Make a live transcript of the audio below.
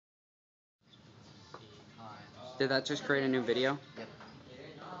Did that just create a new video? Yep.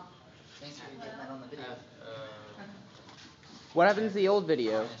 Thanks for getting that on the video. What happened to the old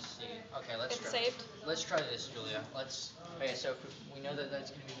video? Okay, It's saved? let's try this, Julia. Okay, so if we know that that's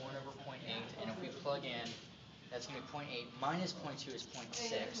going to be 1 over 0.8, and if we plug in, that's going to be 0.8 minus 0.2 is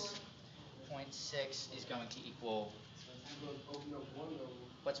 0.6. 0.6 is going to equal,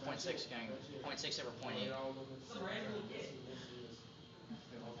 what's 0.6 going, 0.6 over 0.8?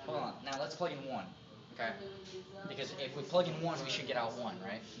 Hold on, now let's plug in 1, okay? Because if we plug in 1, we should get out 1,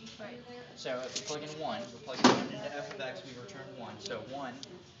 right? Right. So if we plug in 1, we plug in 1 into f of x, we return 1. So 1,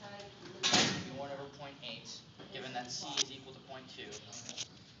 that's going to be 1 over 0.8, given that c is equal to 0.2.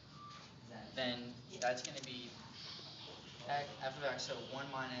 Then that's going to be f of x, so 1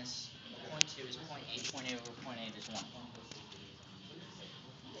 minus 0.2 is 0.8. 0.8 over 0.8 is 1.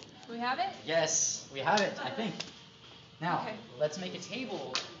 We have it? Yes, we have it, I think. Now, Okay. let's make a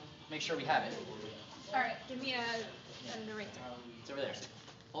table, make sure we have it. Alright, give me an eraser. It's over there.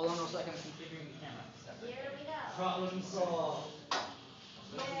 Hold on a second, I'm configuring the camera. Here we go. Problem solved.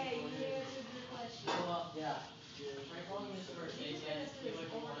 Yay, you answered your question. Well, yeah. Try calling this first. You just gonna do this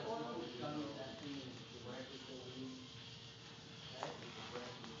over and over? Tell me that thing is directly still in. Right?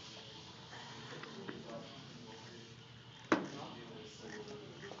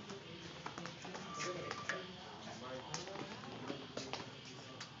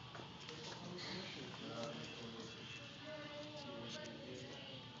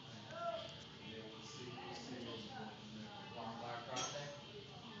 Long bar across there.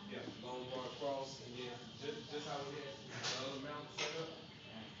 Yeah, long bar across, and then just how we had the other mount set up.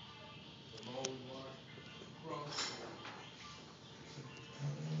 The long bar across.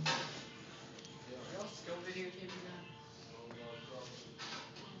 Y'all still videotaping that? Long bar across.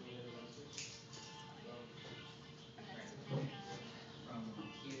 From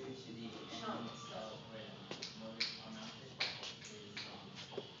here to the end of where the motors are mounted is 8.5,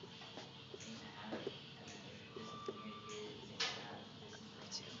 and then this from here to here is 8.5.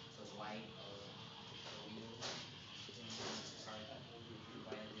 This from the white of the wheel, sorry, the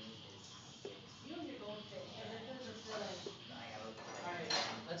white of the wheel is 6. You and your goldfish, because those are silly. I gotta look at Alright,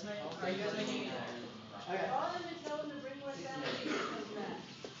 let's make, are you guys making it? Okay. Call them and tell them to bring more sandwiches and come back.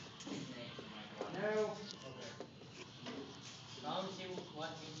 No. Tell them to see what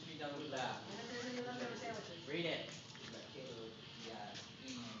needs to be done with that. And if there's any leftover sandwiches. Read it. Yeah,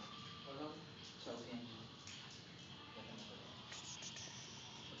 Ian, Put them. Sophie, get them over there.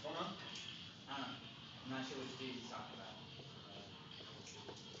 What's going on? I don't know. I'm not sure which dude he's talking about.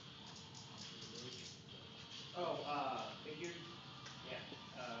 Oh, big dude? Yeah.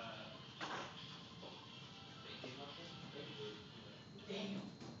 Daniel.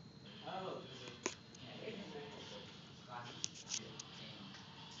 Oh. Yeah, Daniel. Glasses? Daniel.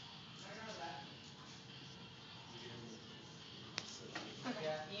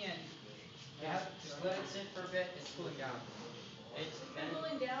 Yeah, Ian. Yeah, just let it sit for a bit. It's cooling down. It's been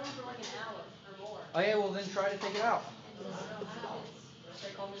cooling down for like an hour or more. Okay, well then try to take it out. I don't know how. Let's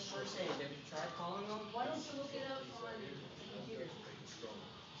take home this first aid. Have you tried calling them? Why don't you look it up on the computer?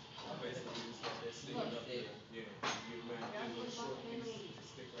 Basically, it's like that stick up there. Yeah, you get mad, get a little short piece,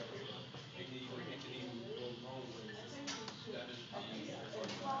 stick right here. It can even go long ways. That is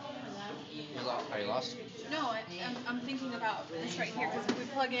Are you lost? No, I'm thinking about this right here, because if we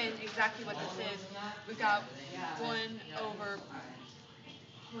plug in exactly what this is, we've got 1 over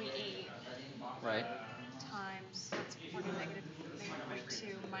 0.8 Right. times, let's plug in negative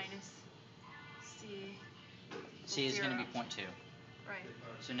 0.2 minus c. C is going to be 0. 0.2. Right.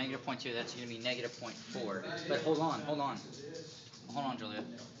 So negative 0.2, that's going to be negative 0.4. But hold on. Hold on, Julia.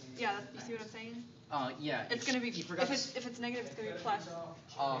 Yeah, you see what I'm saying? Yeah. It's going to be, You forgot if it's negative, it's going to be plus.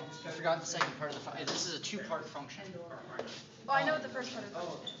 you forgot the second part of the function. This is a two-part function. Well, I know what the first part of the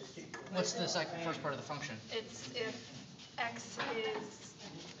function is. What's the first part of the function? It's if x is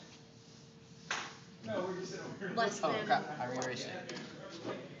less than. Oh, crap. I erased it.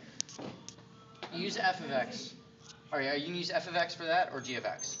 Use f of x. Are you going to use f of x for that, or g of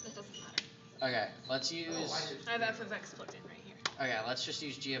x? That doesn't matter. Okay, let's use... I have f of x plugged in right here. Okay, let's just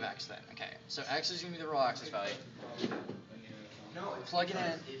use g of x then. Okay, so x is going to be the raw axis value. Plug it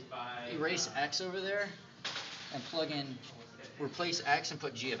in, erase x over there, and plug in, replace x and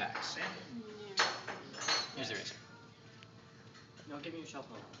put g of x. Yeah. Here's the eraser. No, give me your cell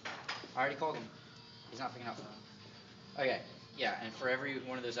phone. I already called him. He's not picking up. Okay, yeah, and for every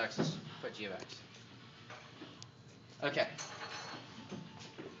one of those x's, put g of x. Okay.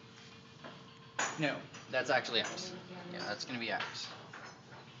 No, that's actually x. Yeah, that's going to be x.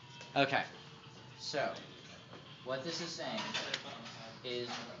 Okay, so what this is saying is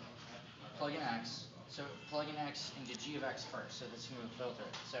plug in x, So plug in x into g of x first, so this is going to filter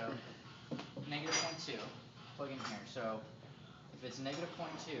it. So negative 0.2, plug in here. So if it's negative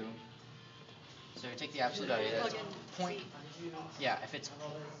 0.2, so take the absolute value. That's Plug in point. C. Yeah, if it's.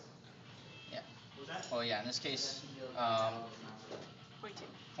 Yeah. Well, yeah. In this case, 0.2.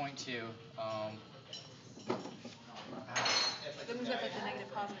 Then we have like the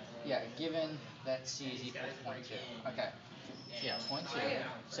negative positive. Yeah, given that c is equal to 0.2. Okay. Yeah, 0.2.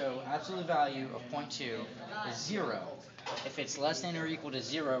 So absolute value of 0.2 is 0. If it's less than or equal to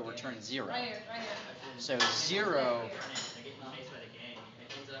 0, return 0. So 0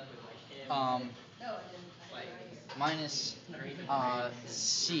 minus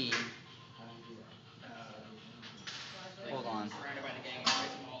c. Hold on.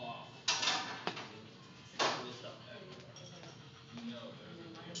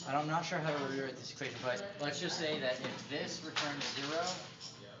 I'm not sure how to rewrite this equation, but let's just say that if this returns 0,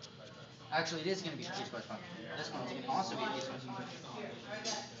 actually it is going to be a piecewise function. This one's going to also be a piecewise function.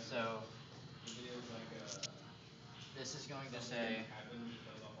 So this is going to say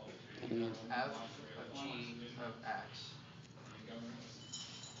f of g of x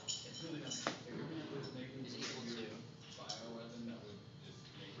is equal to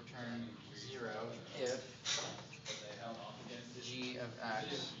return 0 if g of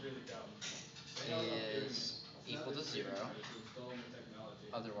x is equal to 0,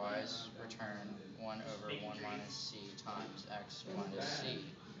 otherwise return 1 over 1 minus c times x minus c,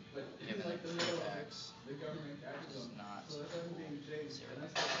 given that g of x is not equal to 0.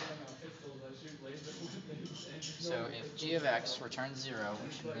 So if g of x returns 0,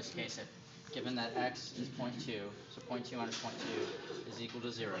 which in this case, given that x is 0.2, so 0.2 minus 0.2 is equal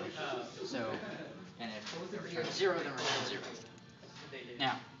to 0. So, and if it returns 0, then return 0.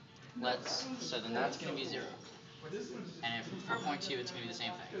 Now, so then that's going to be 0. And if for 0.2, it's going to be the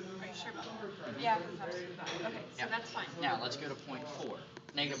same thing. Are you sure about that? Yeah, okay, so Yeah. that's fine. Now, let's go to 0.4,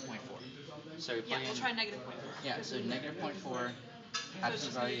 negative 0.4. So Yeah, we'll try negative 0.4. Yeah, so negative 0.4,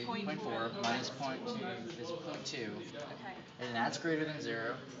 absolute value 0.4 minus 0.2 is 0.2. Okay. And that's greater than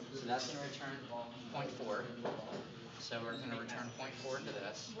 0, so that's going to return 0.4. So we're going to return 0.4 into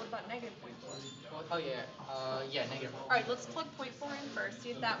this. What about negative 0.4? Oh yeah, yeah, negative. Alright, let's plug 0.4 in first,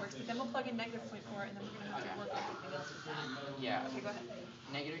 see if that works, but then we'll plug in negative 0.4 and then we're going to have to work on something else with that. Yeah. Okay, go ahead.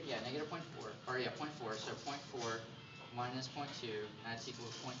 Negative 0.4, or yeah, 0.4, so 0.4 minus 0.2, that's equal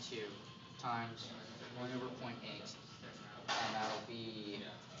to 0.2 times 1 over 0.8, and that'll be,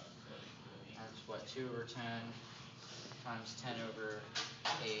 that's what, 2 over 10 times 10 over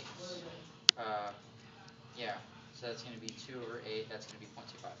 8, yeah, so that's going to be 2 over 8, that's going to be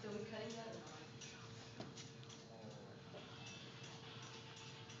 0.25.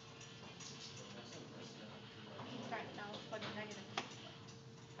 Alright, now let's plug in negative.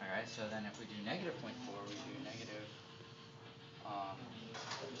 Alright, so then if we do negative 0.4, we do negative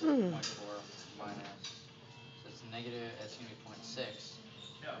 0.4 minus, so it's negative, it's going to be 0.6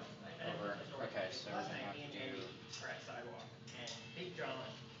 over, okay, so we're going to have to do,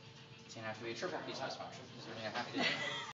 it's going to have to be a triple piecewise function, because we're going to have to